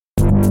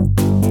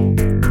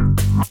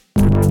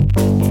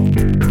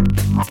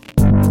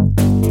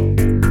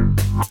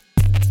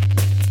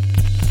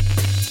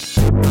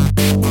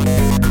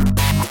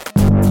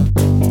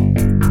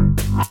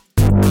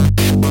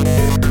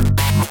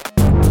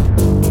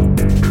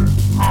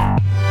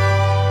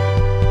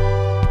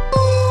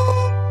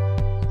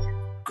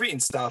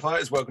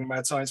Starfighters, welcome to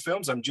Mad Science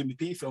Films. I'm Jimmy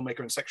P, filmmaker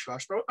and sexual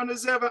astronaut, and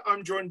as ever,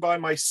 I'm joined by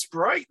my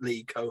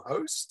sprightly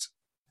co-host,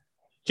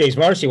 James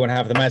Morrissey, one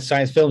half of the Mad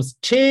Science Films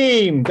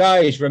team.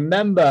 Guys,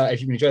 remember,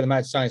 if you enjoy the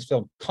Mad Science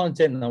Film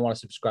content and want to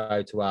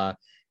subscribe to our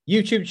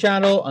YouTube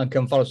channel and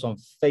come follow us on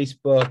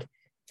Facebook,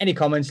 any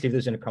comments, leave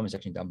those in the comment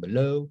section down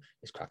below.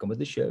 Let's crack on with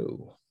the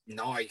show.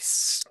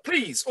 Nice.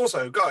 Please,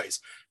 also, guys,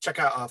 check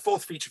out our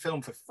fourth feature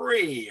film for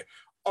free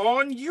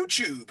on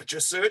YouTube.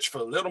 Just search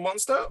for Little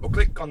Monster or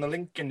click on the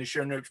link in the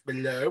show notes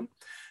below.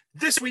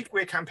 This week,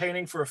 we're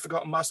campaigning for a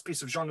forgotten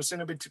masterpiece of genre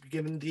cinema to be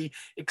given the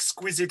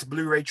exquisite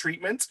Blu-ray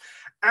treatment.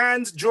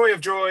 And joy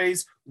of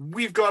joys,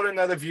 we've got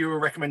another viewer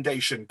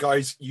recommendation.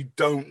 Guys, you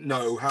don't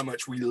know how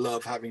much we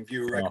love having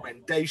viewer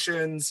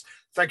recommendations.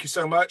 Thank you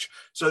so much.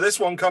 So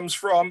this one comes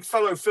from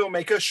fellow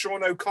filmmaker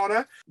Sean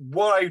O'Connor.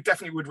 What I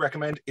definitely would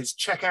recommend is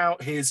check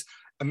out his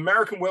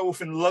American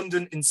Werewolf in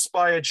London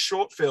inspired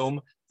short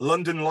film,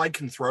 London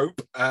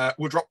Lycanthrope.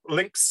 We'll drop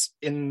links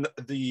in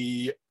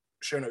the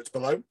show notes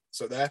below.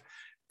 So there.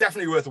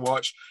 Definitely worth a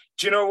watch.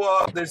 Do you know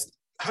what? There's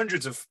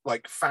hundreds of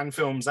like fan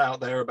films out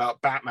there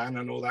about Batman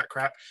and all that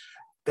crap.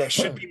 There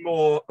should be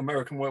more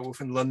American Werewolf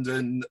in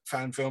London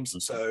fan films.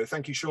 So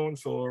thank you, Sean,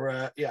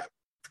 for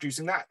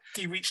producing that.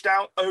 He reached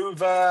out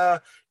over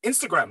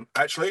Instagram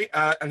actually,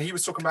 and he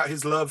was talking about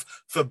his love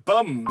for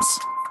Bums.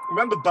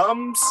 Remember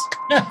Bums?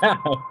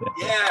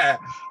 Yeah.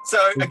 So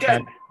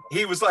again,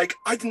 he was like,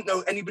 I didn't know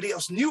anybody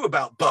else knew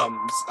about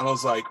Bums, and I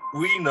was like,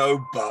 we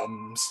know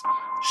Bums.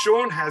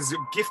 Sean has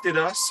gifted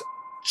us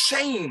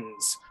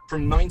Chains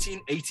from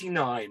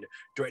 1989,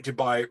 directed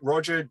by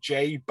Roger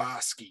J.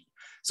 Barsky.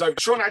 So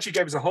Sean actually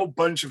gave us a whole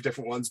bunch of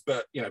different ones,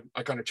 but you know,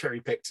 I kind of cherry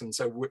picked, and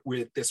so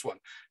with this one.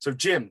 So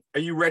Jim, are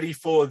you ready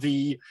for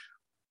the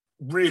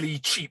really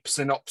cheap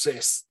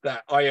synopsis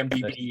that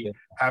IMDb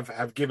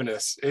have given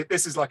us?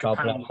 This is like a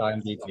panel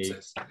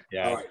synopsis.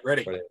 Yeah. All right,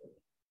 ready? Brilliant.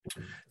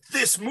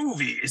 This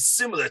movie is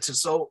similar to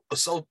Assault.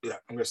 Yeah,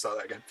 I'm going to start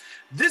that again.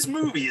 This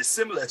movie is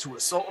similar to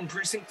Assault on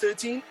Precinct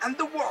 13 and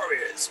The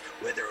Warriors,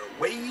 where there are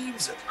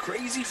waves of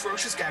crazy,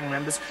 ferocious gang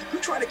members who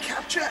try to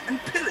capture and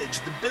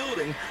pillage the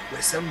building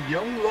where some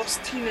young,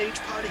 lost teenage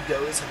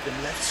partygoers have been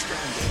left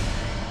stranded.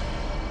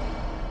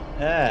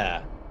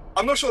 Yeah.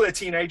 I'm not sure they're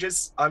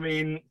teenagers. I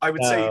mean, I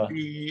would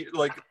say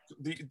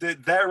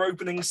their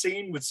opening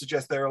scene would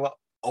suggest they're a lot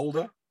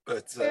older.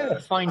 But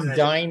fine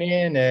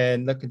dining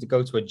and looking to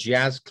go to a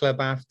jazz club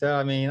after.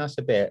 I mean, that's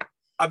a bit.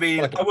 I mean,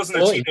 like I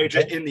wasn't a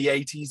teenager in the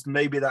 80s.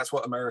 Maybe that's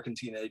what American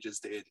teenagers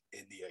did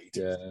in the 80s.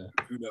 Yeah,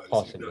 who knows?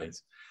 possibly. Who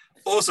knows?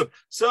 Awesome.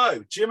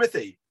 So,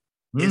 Jimothy,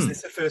 is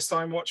this a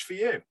first-time watch for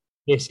you?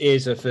 This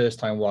is a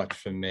first-time watch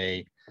for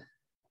me,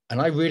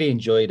 and I really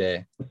enjoyed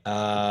it.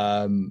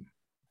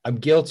 I'm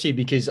guilty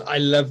because I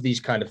love these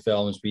kind of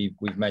films. We've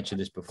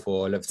mentioned this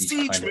before. I love these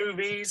siege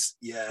movies.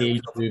 Yeah.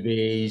 Siege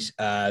movies,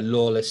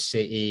 lawless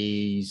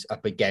cities,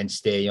 up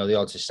against it. You know, the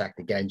odds are stacked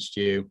against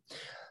you.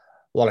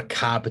 A lot of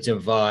Carpenter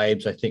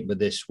vibes, I think, with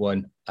this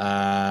one.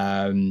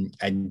 And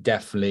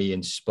definitely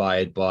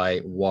inspired by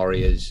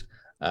Warriors.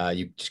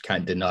 You just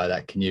can't deny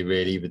that, can you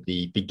really? With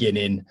the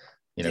beginning,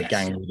 you know,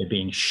 gang leader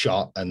being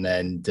shot, and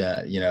then,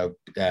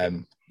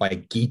 by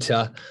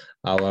Gita,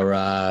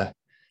 our...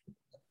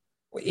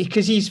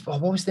 because he's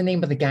what was the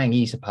name of the gang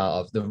he's a part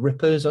of? The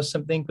Rippers or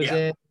something, was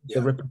it? Yeah.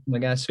 The Rippers, I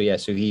guess.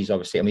 So he's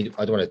obviously, I mean,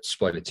 I don't want to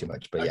spoil it too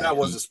much, but that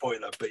was a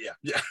spoiler, but yeah.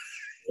 Yeah.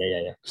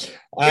 It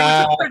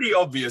was a pretty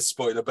obvious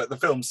spoiler, but the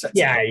film sets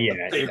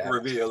a big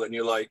reveal, and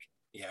you're like,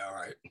 yeah, all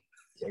right.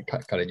 Yeah,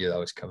 kind of knew that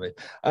was coming.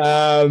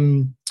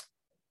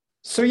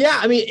 So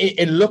yeah, I mean,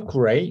 it looked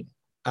great.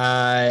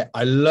 I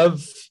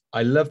love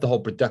the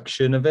whole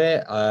production of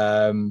it.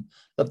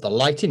 Love the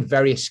lighting,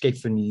 very Escape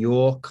from New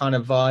York kind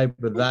of vibe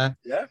with that.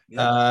 Yeah.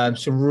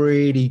 Some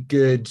really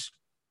good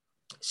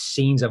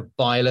scenes of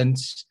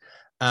violence,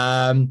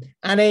 and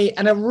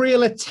a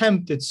real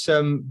attempt at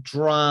some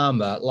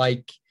drama.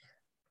 Like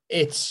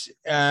it's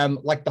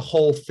like the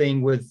whole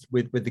thing with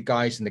the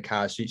guys in the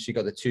car. So you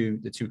got the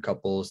two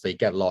couples. They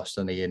get lost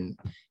in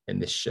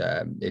this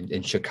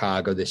in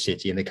Chicago, the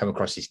city, and they come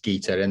across this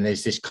guitar, and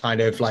there's this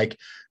kind of like,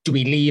 do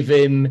we leave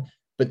him?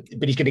 But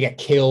he's going to get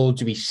killed.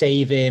 Do we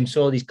save him?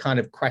 So all these kind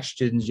of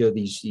questions, you know,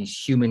 these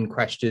human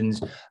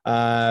questions.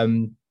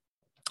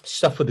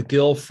 Stuff with the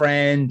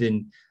girlfriend,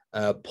 and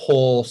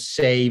Paul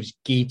saves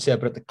Gita,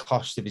 but at the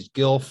cost of his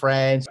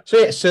girlfriend. So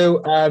it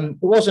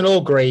wasn't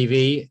all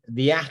gravy.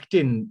 The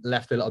acting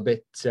left a little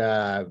bit.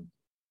 Paul,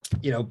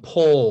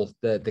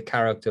 the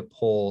character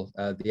Paul,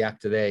 the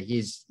actor there,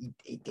 he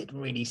didn't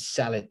really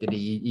sell it. Did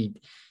he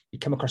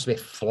come across a bit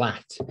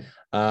flat.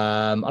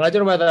 And I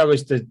don't know whether that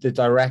was the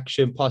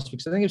direction possibly,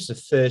 because I think it was the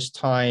first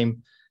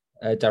time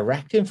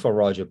directing for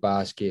Roger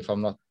Barsky, if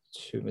I'm not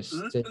too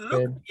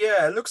mistaken.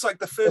 It looks like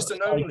the first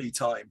and only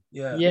time.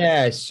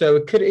 Yeah, so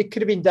it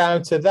could have been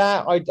down to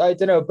that. I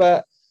don't know,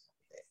 but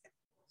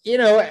you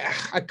know,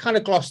 I kind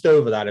of glossed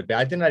over that a bit.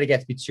 I didn't let it get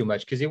to be too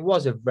much because it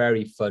was a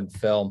very fun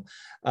film.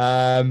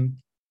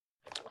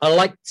 I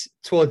liked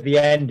towards the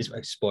end,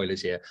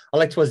 spoilers here. I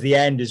liked towards the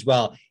end as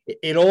well.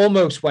 It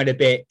almost went a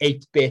bit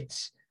 8-bit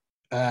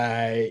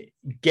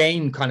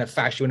game kind of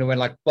fashion when it went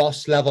like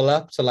boss level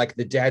up to like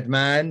the dead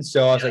man.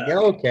 So I was like,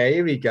 oh, okay,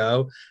 here we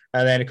go.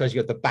 And then of course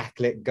you got the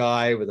backlit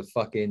guy with a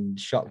fucking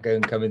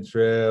shotgun coming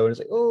through, and it's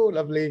like, oh,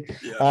 lovely.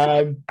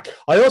 I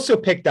also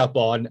picked up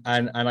on,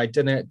 and I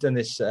done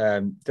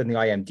the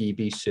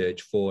IMDb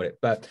search for it,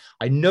 but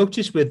I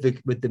noticed with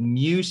the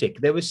music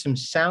there was some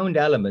sound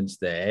elements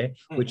there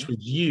which was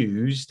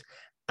used,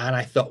 and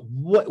I thought,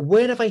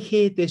 where have I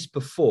heard this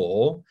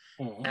before?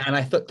 And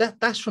I thought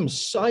that's from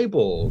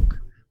Cyborg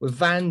with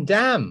Van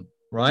Damme,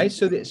 right?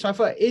 So I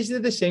thought, is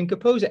it the same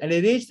composer? And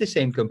it is the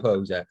same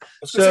composer.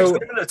 So it's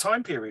similar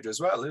time period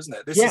as well, isn't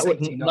it? This is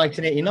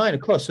 1989,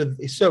 of course.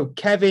 So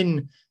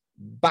Kevin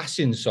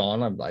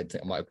Bassinson, I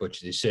think I might have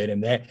butchered his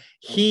surname there.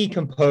 He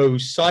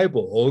composed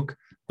Cyborg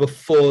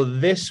before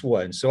this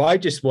one. So I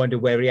just wonder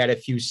where he had a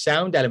few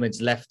sound elements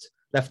left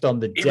on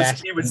the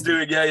desk. He was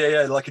doing,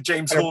 like a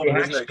James Horner,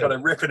 isn't it? Kind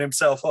of ripping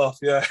himself off,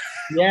 yeah.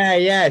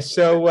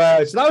 So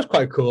that was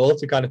quite cool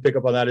to kind of pick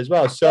up on that as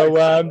well. So,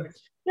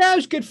 it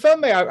was good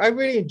fun, mate. I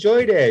really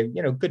enjoyed it.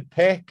 Good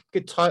pick,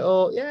 good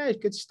title. Yeah,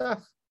 good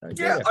stuff.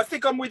 I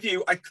think I'm with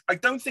you. I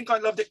don't think I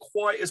loved it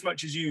quite as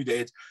much as you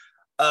did.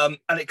 And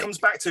it comes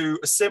back to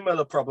a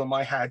similar problem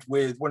I had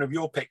with one of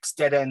your picks,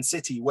 Dead End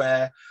City,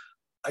 where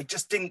I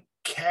just didn't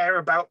care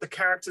about the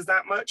characters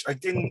that much. I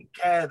didn't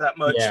care that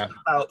much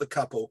about the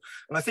couple.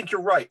 And I think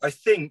you're right. I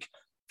think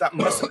that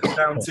must come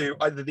down to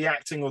either the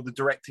acting or the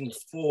directing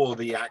for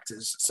the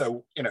actors.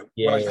 So,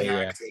 when I say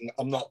acting,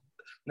 I'm not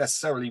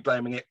necessarily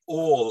blaming it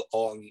all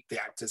on the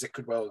actors. It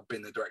could well have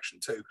been the direction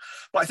too.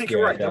 But I think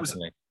you're right.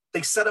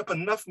 They set up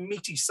enough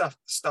meaty stuff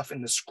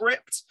in the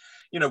script,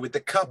 with the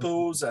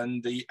couples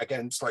and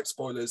again, slight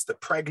spoilers, the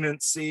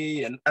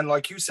pregnancy. And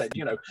like you said,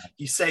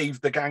 he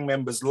saved the gang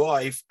member's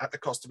life at the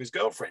cost of his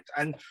girlfriend.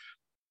 And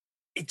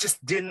it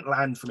just didn't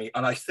land for me.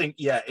 And I think,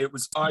 it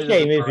was either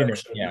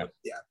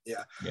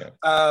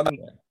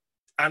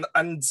And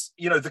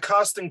the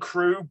cast and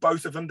crew,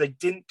 both of them, they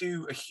didn't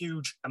do a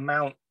huge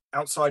amount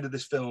outside of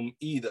this film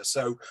either.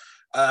 So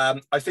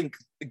I think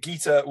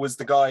Gita was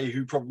the guy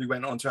who probably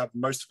went on to have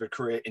most of a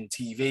career in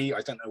TV. I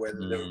don't know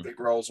whether there were big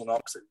roles or not,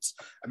 because it's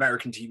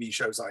American TV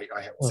shows I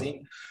haven't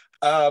seen.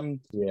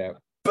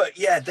 But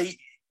it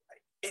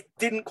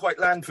didn't quite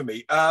land for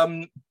me.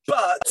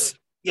 But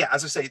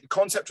as I say, the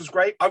concept was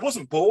great. I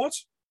wasn't bored.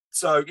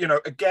 So,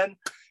 again,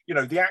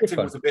 the acting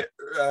was a bit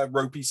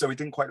ropey, so it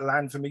didn't quite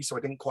land for me. So I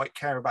didn't quite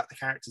care about the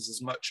characters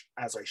as much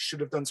as I should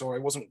have done. So I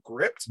wasn't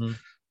gripped.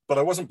 But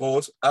I wasn't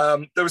bored.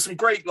 There were some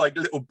great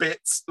little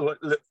bits,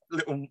 little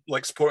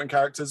supporting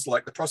characters,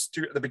 like the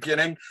prostitute at the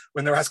beginning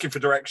when they're asking for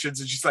directions,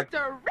 and she's like,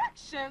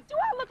 "Directions? Do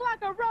I look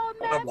like a road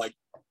man?" And I'm like,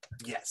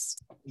 yes,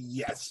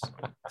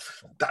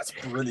 that's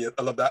brilliant.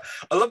 I love that.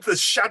 I love the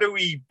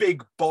shadowy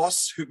big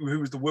boss who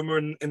was the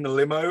woman in the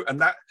limo, and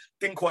that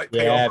didn't quite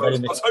pay off. I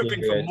was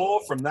hoping for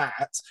more from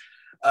that.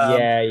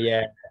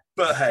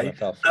 But hey,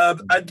 and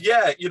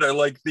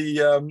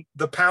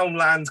the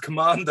Poundland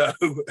Commando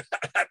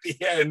at the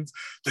end,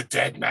 the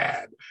dead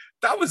man.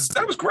 That was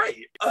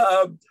great.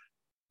 But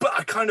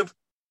I kind of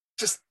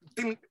just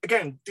didn't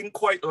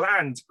quite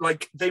land.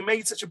 Like, they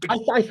made such a big.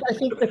 I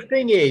think the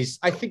thing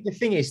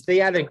is, they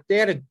had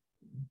a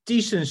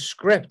decent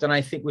script, and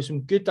I think with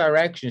some good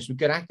direction, some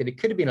good acting, it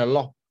could have been a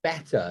lot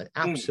better.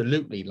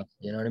 Absolutely,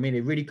 you know what I mean.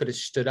 It really could have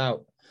stood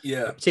out.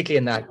 Yeah, particularly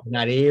in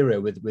that era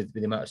with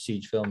the amount of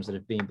Siege films that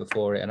have been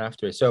before it and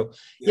after it. So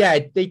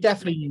they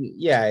definitely,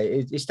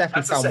 it's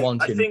definitely found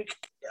wanting. I think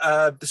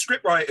the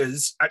script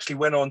writers actually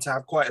went on to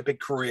have quite a big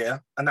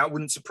career, and that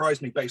wouldn't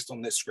surprise me based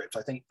on this script.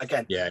 I think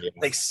again,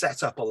 they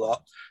set up a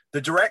lot.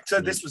 The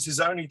director, this was his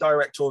only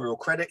directorial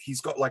credit.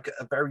 He's got like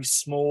a very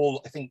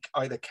small, I think,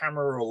 either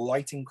camera or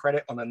lighting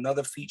credit on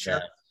another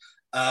feature.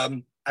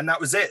 And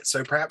that was it.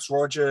 So perhaps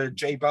Roger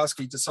J.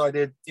 Barsky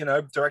decided,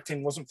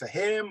 directing wasn't for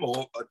him,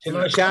 or too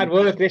much hard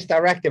work. This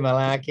director,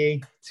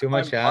 Malarkey. Too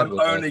much hard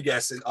work. I'm only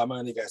guessing.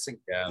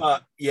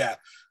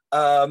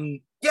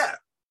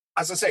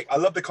 As I say, I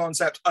love the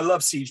concept. I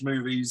love siege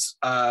movies.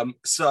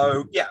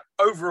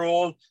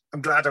 Overall,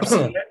 I'm glad I've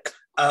seen it.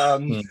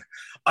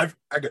 I've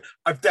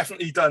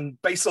definitely done,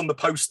 based on the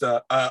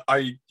poster,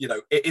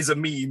 it is a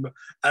meme,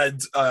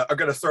 and I'm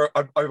going to throw,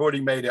 I've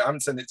already made it. I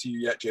haven't sent it to you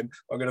yet, Jim.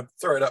 I'm going to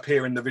throw it up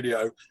here in the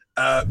video.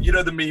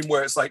 The meme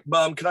where it's like,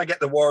 "Mum, can I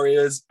get the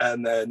Warriors?"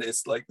 And then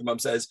it's like the mum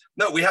says,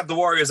 "No, we have the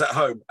Warriors at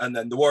home." And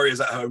then the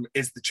Warriors at home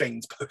is the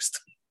Chains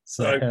poster.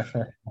 So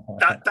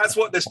that's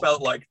what this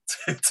felt like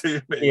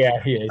to me.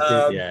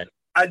 And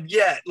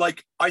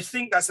I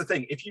think that's the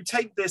thing. If you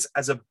take this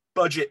as a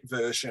budget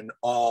version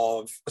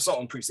of Assault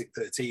on Precinct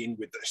 13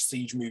 with the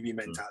siege movie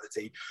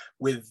mentality,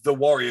 with the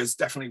Warriors,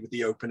 definitely with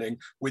the opening,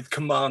 with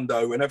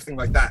Commando and everything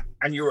like that,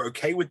 and you're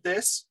okay with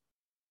this,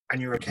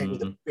 and you're okay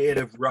with a bit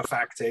of rough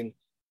acting,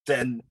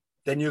 then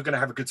you're going to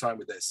have a good time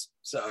with this.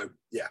 So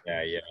yeah,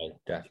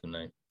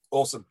 definitely.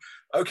 Awesome.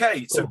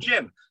 Okay, so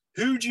Jim,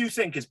 who do you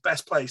think is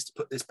best placed to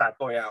put this bad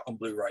boy out on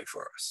Blu-ray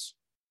for us?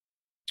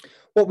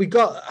 What we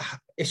got,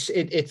 it's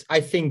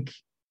I think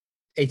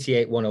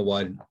 88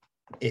 101.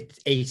 It's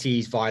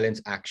 80s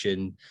violence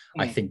action.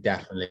 I think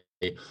definitely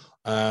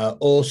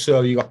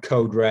Also, you got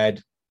Code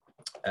Red.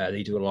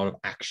 They do a lot of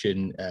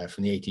action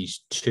from the 80s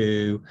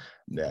too,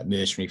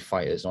 mercenary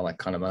fighters and all that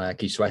kind of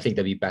malarkey. So I think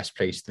they'll be best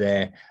placed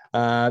there.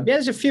 Yeah,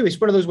 there's a few. It's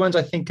one of those ones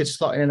I think could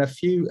slot in a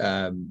few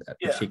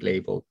boutique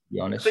labels, to be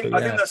honest. I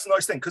think that's a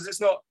nice thing because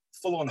it's not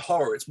full-on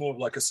horror. It's more of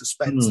like a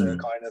suspense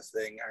kind of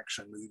thing,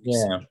 action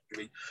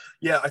movie.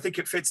 Yeah, I think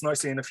it fits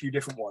nicely in a few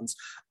different ones.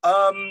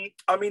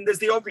 I mean, there's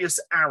the obvious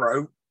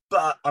Arrow,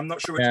 but I'm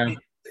not sure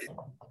it's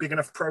big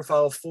enough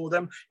profile for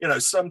them. You know,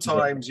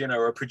 sometimes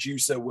a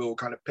producer will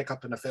kind of pick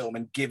up in a film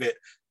and give it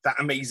that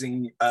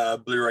amazing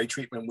Blu-ray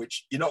treatment,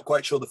 which you're not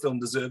quite sure the film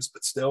deserves,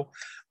 but still.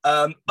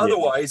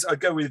 Otherwise, I'd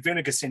go with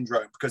Vinegar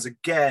Syndrome because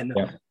again,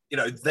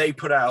 they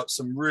put out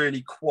some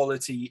really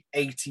quality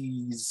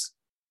 80s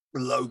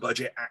low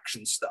budget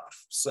action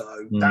stuff, so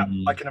that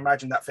I can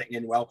imagine that fitting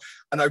in well.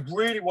 And I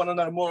really want to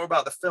know more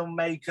about the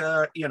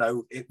filmmaker.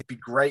 It'd be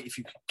great if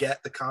you could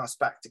get the cast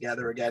back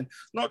together again,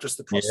 not just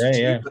the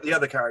prostitute but the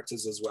other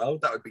characters as well.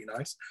 That would be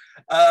nice.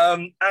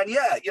 And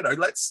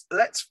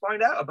let's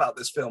find out about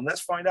this film.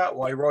 Let's find out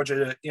why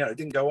Roger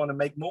didn't go on and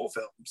make more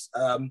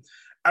films.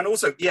 And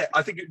also,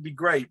 I think it would be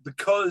great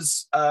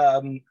because,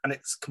 and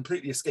it's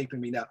completely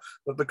escaping me now,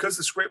 but because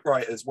the script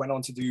writers went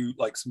on to do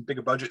like some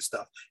bigger budget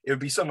stuff, it would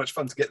be so much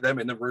fun to get them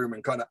in the room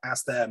and kind of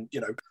ask them,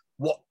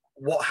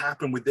 what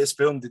happened with this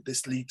film? Did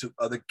this lead to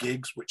other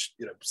gigs, which,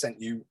 sent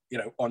you,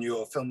 on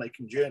your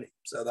filmmaking journey?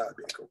 So that would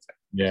be a cool thing.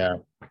 Yeah.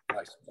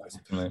 Nice.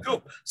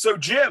 Cool. So,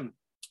 Jim,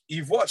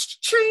 you've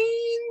watched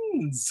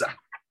Chains.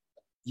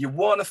 You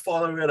want to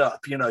follow it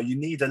up. You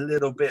need a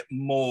little bit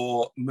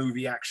more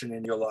movie action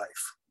in your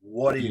life.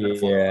 What are you going to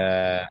follow?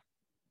 Yeah.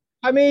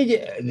 I mean,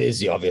 there's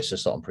the obvious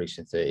Assault on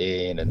Precinct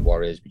 13 and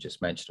Warriors, we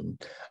just mentioned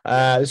them.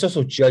 There's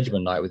also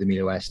Judgment Night with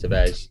Emilio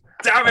Estevez.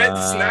 Damn it,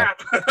 snap!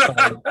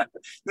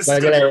 This is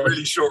going to be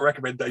really short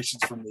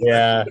recommendations from me.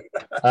 Yeah.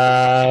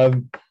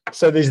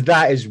 So there's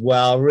that as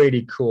well.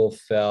 Really cool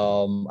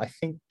film. I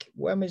think,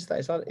 when was that?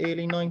 Is that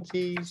early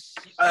 90s?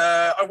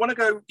 I want to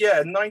go,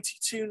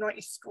 92,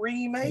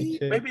 93, maybe?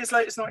 Maybe as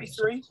late as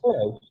 93?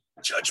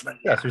 Judgment.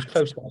 Yeah, so it was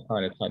close to that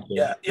kind of time.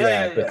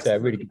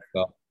 But really good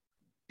film.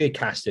 Good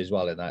cast as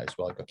well in that as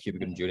well. Got Cuba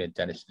Gooding Jr. and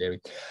Dennis Leary.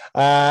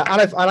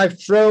 And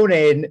I've thrown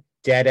in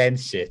Dead End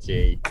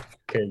City.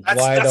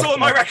 That's all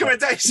my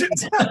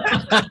recommendations.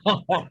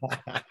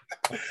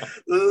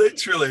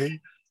 Literally,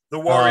 The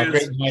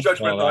Warriors,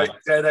 Judgment Night,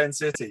 Dead End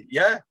City.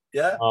 Yeah.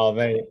 Oh,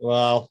 mate.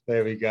 Well,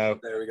 there we go.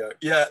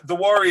 Yeah, The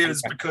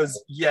Warriors,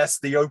 because yes,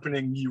 the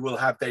opening, you will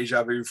have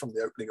deja vu from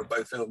the opening of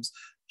both films.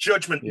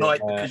 Judgment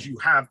Night, because you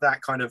have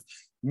that kind of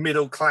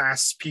middle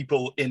class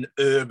people in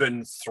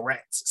urban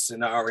threat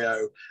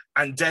scenario,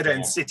 and Dead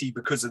End City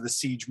because of the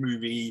siege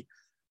movie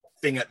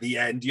thing at the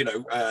end.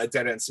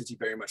 Dead End City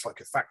very much like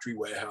a factory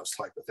warehouse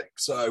type of thing.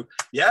 So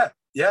yeah.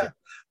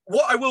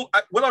 What I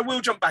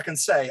will jump back and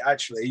say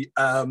actually,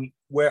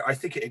 where I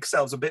think it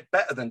excels a bit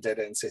better than Dead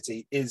End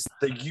City is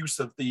the use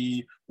of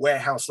the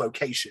warehouse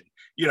location.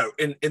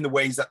 In the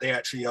ways that they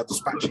actually are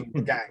dispatching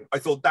the gang. I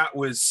thought that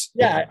was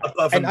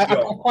above and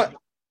beyond.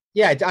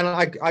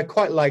 I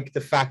quite like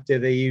the fact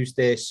that they use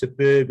their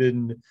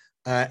suburban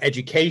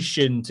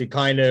education to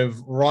kind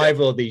of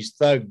rival these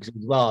thugs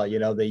as well.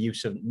 The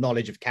use of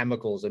knowledge of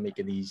chemicals and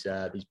making these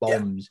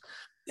bombs.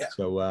 Yeah.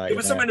 So it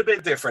was something a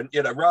bit different,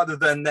 rather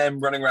than them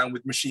running around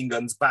with machine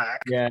guns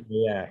back. That's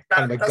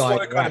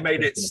what kind of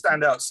made it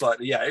stand out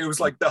slightly. Yeah, it was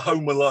like the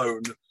Home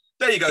Alone.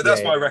 There you go.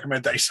 That's my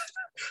recommendation.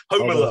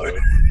 Home Alone.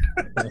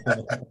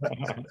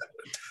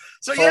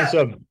 So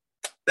awesome.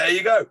 There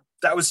you go.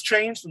 That was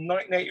Chains from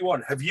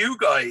 1981. Have you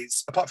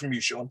guys, apart from you,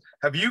 Sean,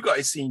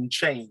 seen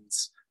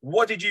Chains?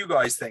 What did you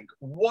guys think?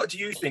 What do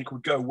you think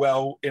would go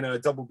well in a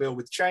double bill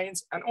with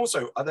Chains? And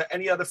also, are there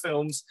any other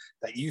films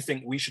that you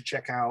think we should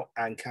check out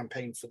and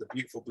campaign for the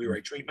beautiful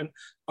Blu-ray treatment?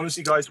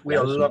 Honestly, guys, we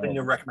are loving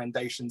your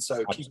recommendations,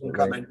 so keep them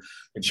coming.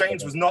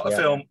 Chains was not a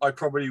film I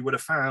probably would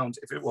have found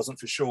if it wasn't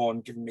for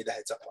Sean giving me the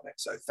heads up on it.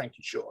 So thank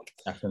you, Sean.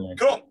 Definitely.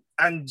 Cool.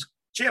 And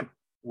Jim,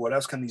 what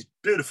else can these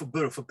beautiful,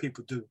 beautiful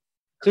people do?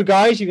 So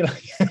guys, if you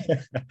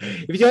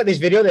like this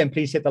video, then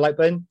please hit the like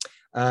button.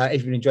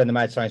 If you've enjoyed the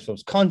Mad Science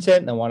Films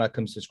content, then why not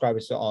come subscribe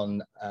us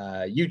on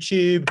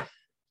YouTube.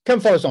 Come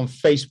follow us on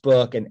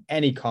Facebook, and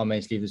any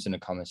comments, leave us in the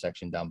comment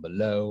section down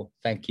below.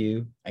 Thank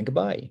you and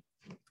goodbye.